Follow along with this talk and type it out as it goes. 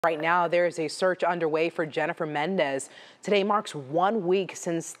Right now, there is a search underway for Jennifer Mendez. Today marks 1 week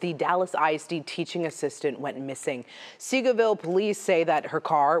since the Dallas ISD teaching assistant went missing. Seagoville police say that her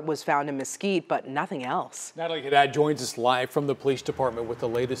car was found in Mesquite, but nothing else. Natalie Haddad joins us live from the police department with the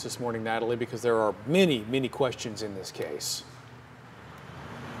latest this morning, Natalie, because there are many questions in this case.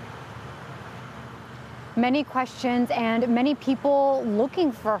 Many questions and many people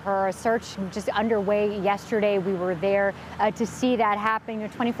looking for her. A search just underway yesterday. We were there to see that happening. The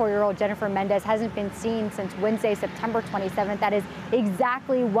 24-year-old Jennifer Mendez hasn't been seen since Wednesday, September 27th. That is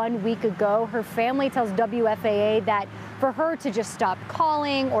exactly 1 week ago. Her family tells WFAA that for her to just stop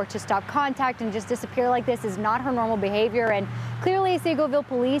calling or to stop contact and just disappear like this is not her normal behavior. And clearly, Seagoville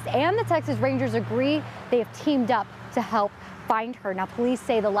police and the Texas Rangers agree. They have teamed up to help find her. Now, police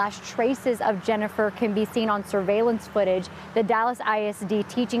say the last traces of Jennifer can be seen on surveillance footage. The Dallas ISD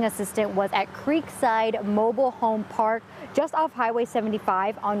teaching assistant was at Creekside Mobile Home Park just off Highway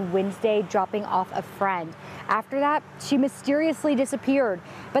 75 on Wednesday, dropping off a friend. After that, she mysteriously disappeared.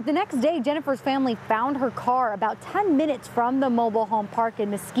 But the next day, Jennifer's family found her car about 10 minutes from the mobile home park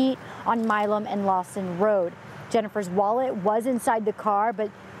in Mesquite on Milam and Lawson Road. Jennifer's wallet was inside the car,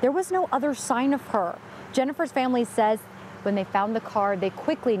 but there was no other sign of her. Jennifer's family says when they found the car, they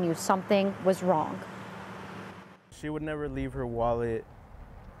quickly knew something was wrong. She would never leave her wallet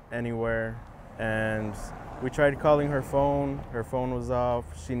anywhere, and we tried calling her phone. Her phone was off.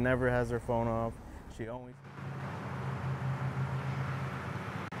 She never has her phone off. She always...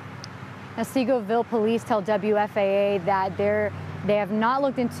 Now, Seagoville police tell WFAA that they have not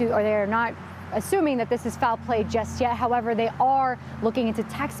looked into, or they are not assuming that this is foul play just yet. However, they are looking into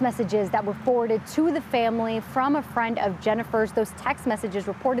text messages that were forwarded to the family from a friend of Jennifer's. Those text messages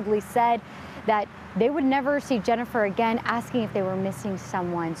reportedly said that they would never see Jennifer again, asking if they were missing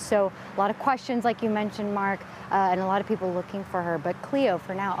someone. So a lot of questions, like you mentioned, Mark, and a lot of people looking for her. But Cleo,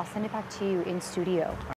 for now, I'll send it back to you in studio.